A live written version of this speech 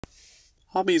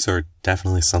Hobbies are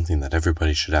definitely something that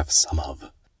everybody should have some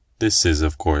of. This is,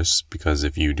 of course, because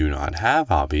if you do not have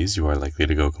hobbies, you are likely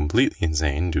to go completely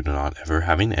insane due to not ever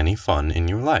having any fun in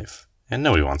your life. And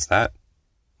nobody wants that.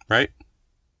 Right?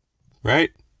 Right?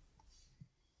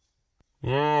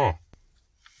 Yeah.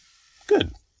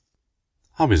 Good.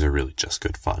 Hobbies are really just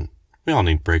good fun. We all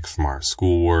need breaks from our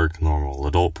schoolwork, normal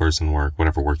adult person work,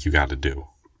 whatever work you gotta do.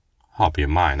 Hobby of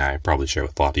mine I probably share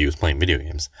with a lot of you is playing video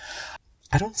games.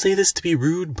 I don't say this to be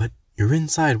rude, but you're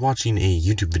inside watching a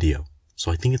YouTube video,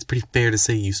 so I think it's pretty fair to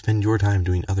say you spend your time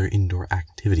doing other indoor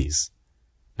activities.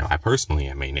 Now, I personally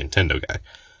am a Nintendo guy.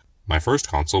 My first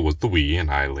console was the Wii,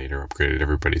 and I later upgraded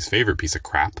everybody's favorite piece of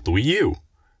crap, the Wii U,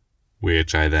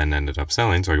 which I then ended up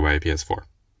selling so I could buy a PS4.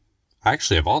 I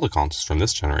actually have all the consoles from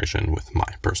this generation, with my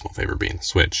personal favorite being the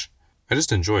Switch. I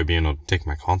just enjoy being able to take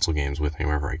my console games with me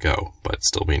wherever I go, but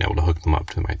still being able to hook them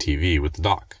up to my TV with the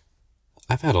dock.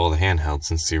 I've had all the handhelds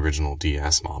since the original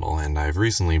DS model, and I've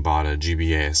recently bought a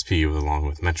GBASP along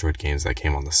with Metroid games that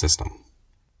came on the system.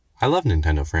 I love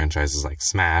Nintendo franchises like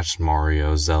Smash,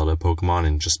 Mario, Zelda, Pokemon,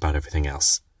 and just about everything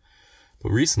else.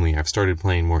 But recently I've started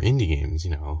playing more indie games,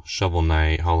 Shovel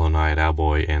Knight, Hollow Knight,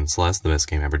 Owlboy, and Celeste, the best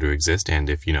game ever to exist, and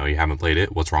if you haven't played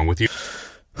it, what's wrong with you?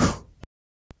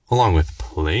 Along with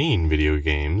playing video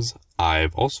games,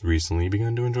 I've also recently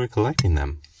begun to enjoy collecting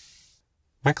them.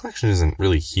 My collection isn't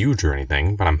really huge or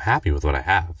anything, but I'm happy with what I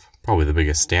have. Probably the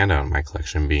biggest standout in my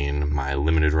collection being my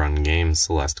limited run game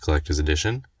Celeste Collector's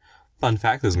Edition. Fun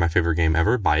fact, this is my favorite game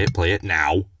ever. Buy it, play it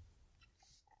now!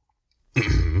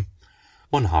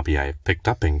 One hobby I have picked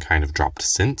up and kind of dropped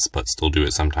since, but still do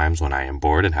it sometimes when I am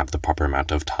bored and have the proper amount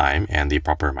of time and the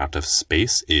proper amount of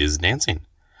space, is dancing.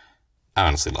 I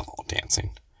honestly love all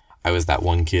dancing. I was that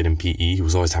one kid in PE who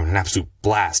was always having an absolute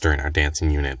blast during our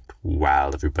dancing unit,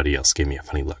 while everybody else gave me a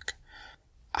funny look.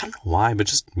 I don't know why, but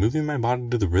just moving my body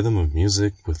to the rhythm of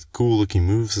music with cool-looking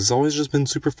moves has always just been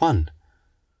super fun.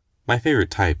 My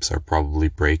favorite types are probably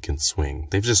break and swing.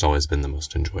 They've just always been the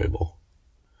most enjoyable.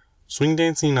 Swing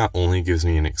dancing not only gives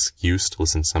me an excuse to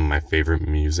listen to some of my favorite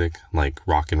music, like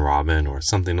Rockin' Robin or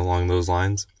something along those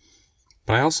lines,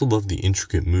 but I also love the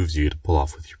intricate moves you get to pull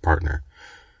off with your partner.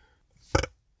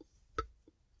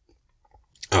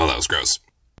 Oh, that was gross.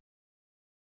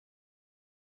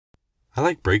 I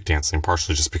like breakdancing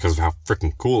partially just because of how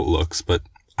freaking cool it looks, but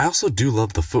I also do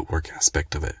love the footwork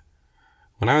aspect of it.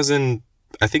 When I was in,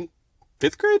 I think,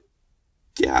 5th grade?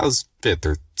 Yeah, I was 5th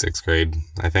or 6th grade,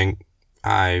 I think.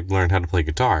 I learned how to play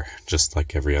guitar, just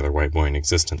like every other white boy in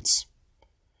existence.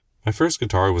 My first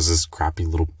guitar was this crappy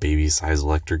little baby-sized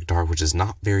electric guitar, which is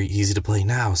not very easy to play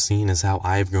now, seeing as how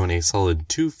I've grown a solid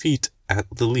 2 feet at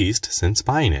the least since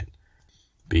buying it.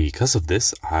 Because of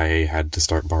this, I had to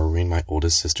start borrowing my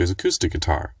oldest sister's acoustic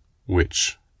guitar,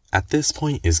 which, at this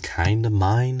point, is kinda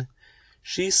mine.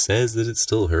 She says that it's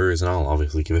still hers, and I'll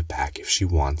obviously give it back if she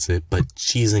wants it, but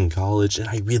she's in college, and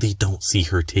I really don't see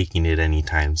her taking it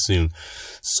anytime soon.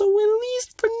 So at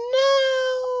least for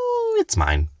now, it's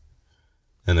mine.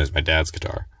 And there's my dad's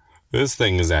guitar. This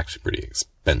thing is actually pretty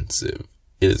expensive.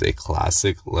 It is a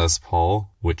classic Les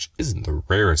Paul, which isn't the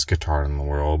rarest guitar in the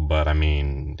world, but I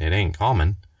mean, it ain't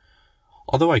common.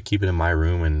 Although I keep it in my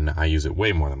room and I use it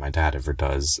way more than my dad ever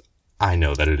does, I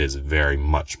know that it is very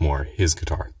much more his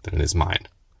guitar than it is mine.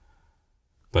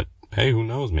 But hey, who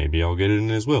knows, maybe I'll get it in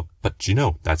his will. But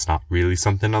that's not really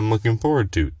something I'm looking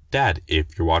forward to. Dad,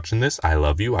 if you're watching this, I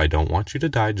love you. I don't want you to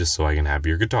die just so I can have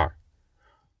your guitar.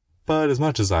 But as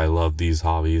much as I love these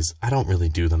hobbies, I don't really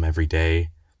do them every day.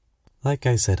 Like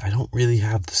I said, I don't really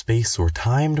have the space or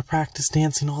time to practice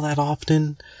dancing all that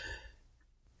often,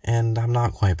 and I'm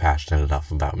not quite passionate enough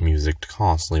about music to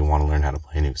constantly want to learn how to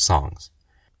play new songs.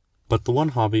 But the one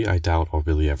hobby I doubt I'll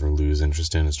really ever lose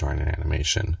interest in is drawing an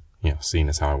animation. Seeing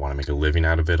as how I want to make a living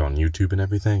out of it on YouTube and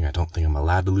everything, I don't think I'm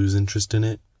allowed to lose interest in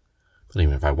it. But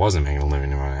even if I wasn't making a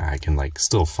living on it, I can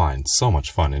still find so much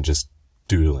fun in just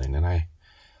doodling, and I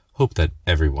hope that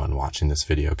everyone watching this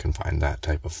video can find that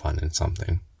type of fun in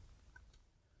something.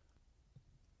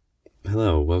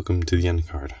 Hello, welcome to the end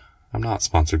card. I'm not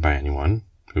sponsored by anyone,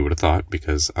 who would have thought,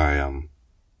 because I am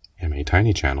a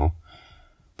tiny channel.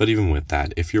 But even with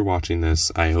that, if you're watching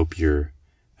this, I hope you're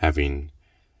having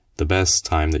the best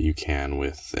time that you can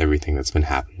with everything that's been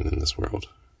happening in this world.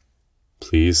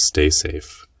 Please stay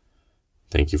safe.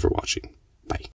 Thank you for watching. Bye.